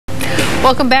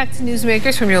Welcome back to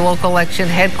Newsmakers from your local election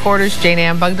headquarters. Jane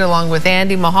Ann Bugner along with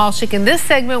Andy Mahalchik. In this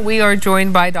segment, we are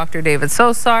joined by Dr. David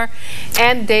Sosar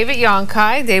and David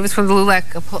Yonki. David's from the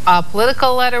LULAC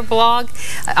Political Letter blog.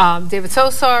 David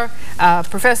Sosar,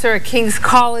 professor at King's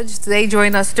College. They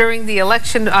join us during the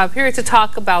election period to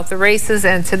talk about the races.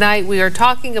 And tonight we are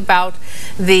talking about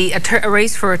the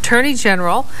race for Attorney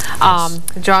General. Yes.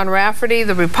 John Rafferty,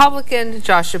 the Republican,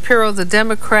 Josh Shapiro, the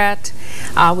Democrat.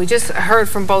 We just heard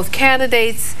from both candidates.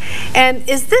 And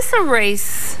is this a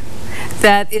race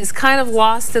that is kind of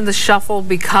lost in the shuffle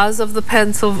because of the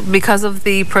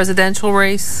presidential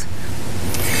race?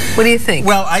 What do you think?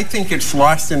 Well, I think it's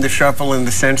lost in the shuffle in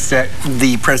the sense that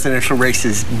the presidential race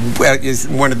is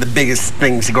one of the biggest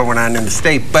things going on in the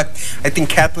state. But I think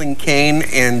Kathleen Kane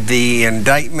and the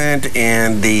indictment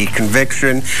and the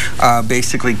conviction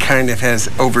basically kind of has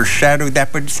overshadowed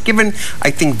that. But it's given,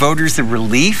 I think, voters a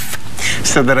relief.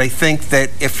 So that I think that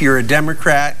if you're a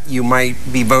Democrat, you might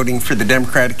be voting for the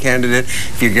Democratic candidate.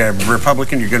 If you're a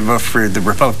Republican, you're going to vote for the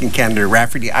Republican candidate,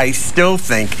 Rafferty. I still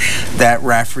think that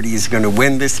Rafferty is going to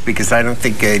win this because I don't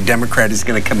think a Democrat is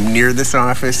going to come near this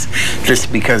office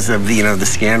just because of the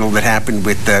scandal that happened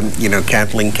with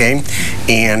Kathleen Kane.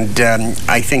 And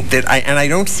I think that I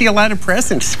don't see a lot of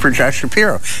presence for Josh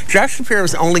Shapiro. Josh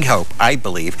Shapiro's only hope, I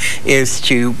believe, is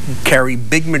to carry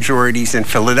big majorities in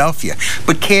Philadelphia.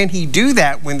 But can he do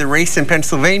that when the race in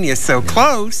Pennsylvania is so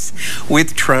close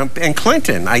with Trump and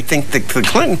Clinton? I think that the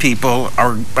Clinton people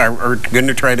are going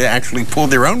to try to actually pull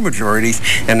their own majorities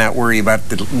and not worry about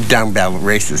the down ballot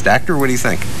races. Doctor, what do you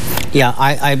think? Yeah,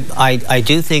 I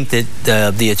do think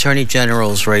that the Attorney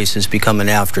General's race has become an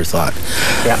afterthought.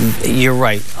 Yeah. You're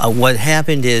right. What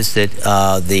happened is that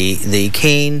the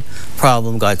Kane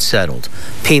problem got settled.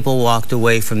 People walked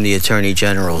away from the Attorney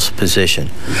General's position.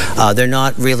 They're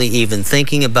not really even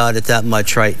thinking about it that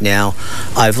much right now.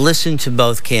 I've listened to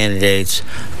both candidates.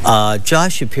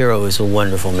 Josh Shapiro is a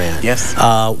wonderful man. Yes.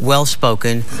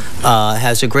 Well-spoken,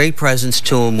 has a great presence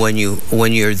to him when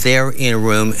you're there in a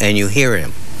room and you hear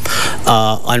him.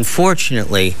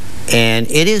 Unfortunately, and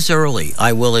it is early,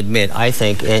 I will admit, I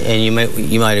think, and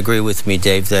you might agree with me,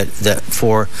 Dave, that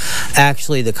for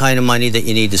actually the kind of money that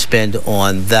you need to spend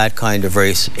on that kind of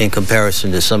race in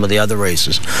comparison to some of the other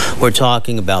races we're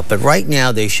talking about. But right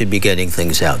now, they should be getting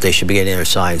things out. They should be getting their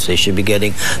signs. They should be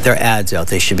getting their ads out.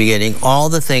 They should be getting all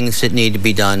the things that need to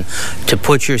be done to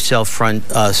put yourself front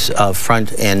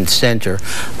and center.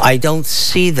 I don't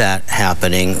see that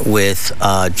happening with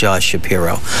Josh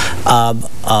Shapiro.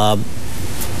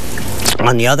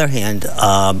 On the other hand,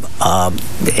 and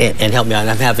help me out,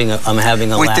 I'm having a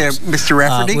lapse. With Mr.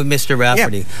 Rafferty? With Mr.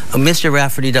 Rafferty. Yeah. Mr.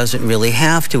 Rafferty doesn't really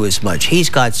have to as much.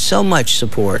 He's got so much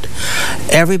support.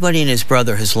 Everybody and his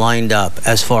brother has lined up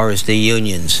as far as the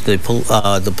unions, the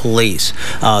police,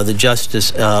 the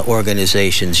justice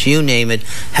organizations, you name it,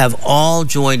 have all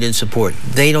joined in support.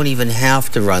 They don't even have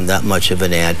to run that much of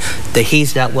an ad.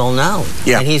 He's that well known,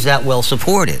 and he's that well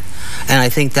supported. And I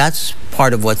think that's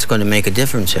part of what's going to make a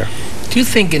difference here. Do you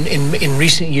think in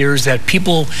recent years that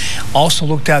people also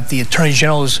looked at the Attorney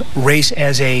General's race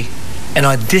as an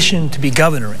audition to be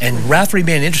governor? And Rafferty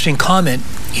made an interesting comment.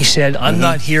 He said, I'm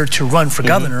not here to run for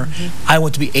governor. I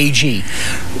want to be AG.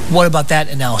 What about that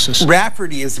analysis?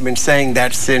 Rafferty has been saying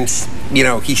that since,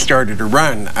 he started to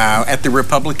run. At the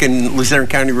Luzerne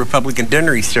County Republican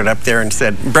dinner, he stood up there and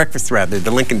said,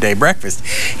 the Lincoln Day breakfast,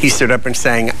 he stood up and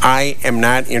saying, I am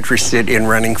not interested in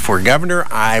running for governor.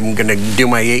 I'm going to do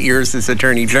my 8 years as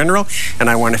Attorney General, and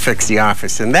I want to fix the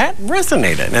office. And that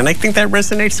resonated. And I think that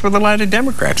resonates with a lot of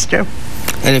Democrats, too.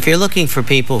 And if you're looking for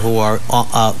people who are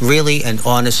really and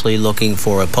honestly looking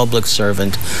for a public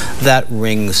servant, that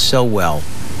rings so well.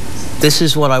 This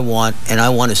is what I want, and I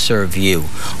want to serve you.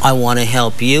 I want to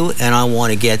help you, and I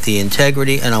want to get the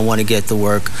integrity, and I want to get the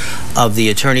work of the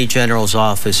Attorney General's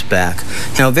office back.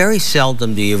 Very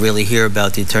seldom do you really hear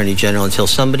about the Attorney General until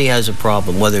somebody has a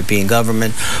problem, whether it be in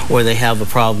government or they have a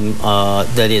problem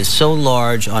that is so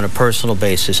large on a personal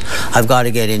basis. I've got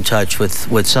to get in touch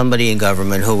with somebody in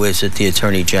government who is at the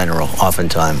Attorney General,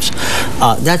 oftentimes.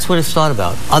 That's what it's thought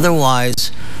about.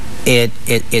 Otherwise,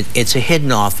 it's a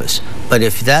hidden office. But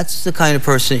if that's the kind of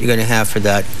person that you're going to have for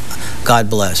that, God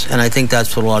bless. And I think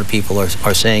that's what a lot of people are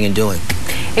saying and doing.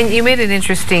 And you made an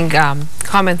interesting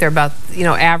comment there about,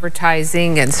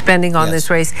 advertising and spending on this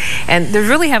race. And there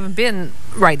really haven't been,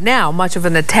 right now, much of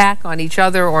an attack on each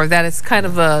other, or that it's kind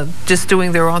of just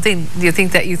doing their own thing. Do you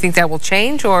think that will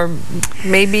change, or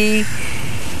maybe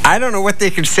I don't know what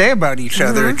they could say about each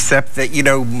other, except that, you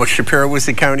know, Shapiro was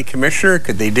the county commissioner.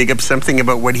 Could they dig up something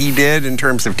about what he did in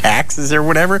terms of taxes or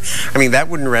whatever? I mean, that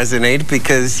wouldn't resonate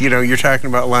because, you know, you're talking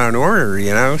about law and order,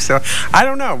 you know? So I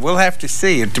don't know. We'll have to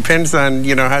see. It depends on,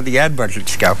 you know, how the ad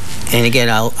budgets go. And again,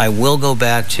 I will go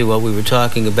back to what we were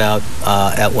talking about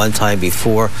at one time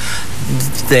before.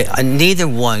 Neither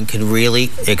one can really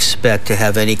expect to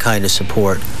have any kind of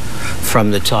support from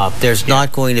the top. There's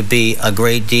not going to be a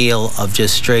great deal of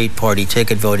just straight party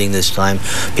ticket voting this time,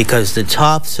 because the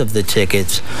tops of the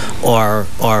tickets are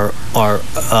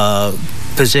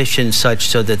positioned such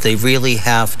so that they really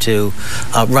have to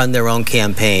run their own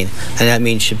campaign, and that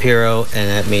means Shapiro and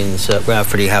that means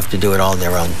Rafferty have to do it all on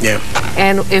their own. Yeah.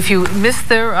 And if you missed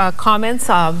their comments,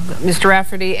 Mr.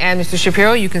 Rafferty and Mr.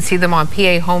 Shapiro, you can see them on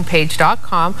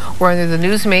pahomepage.com or under the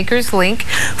Newsmakers link.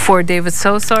 For David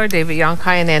Sosar, David Yonki,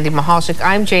 and Andy Mahalchik,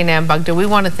 I'm Jane Ambugda. We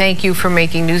want to thank you for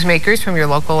making Newsmakers from your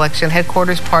local election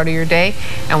headquarters part of your day,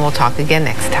 and we'll talk again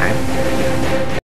next time.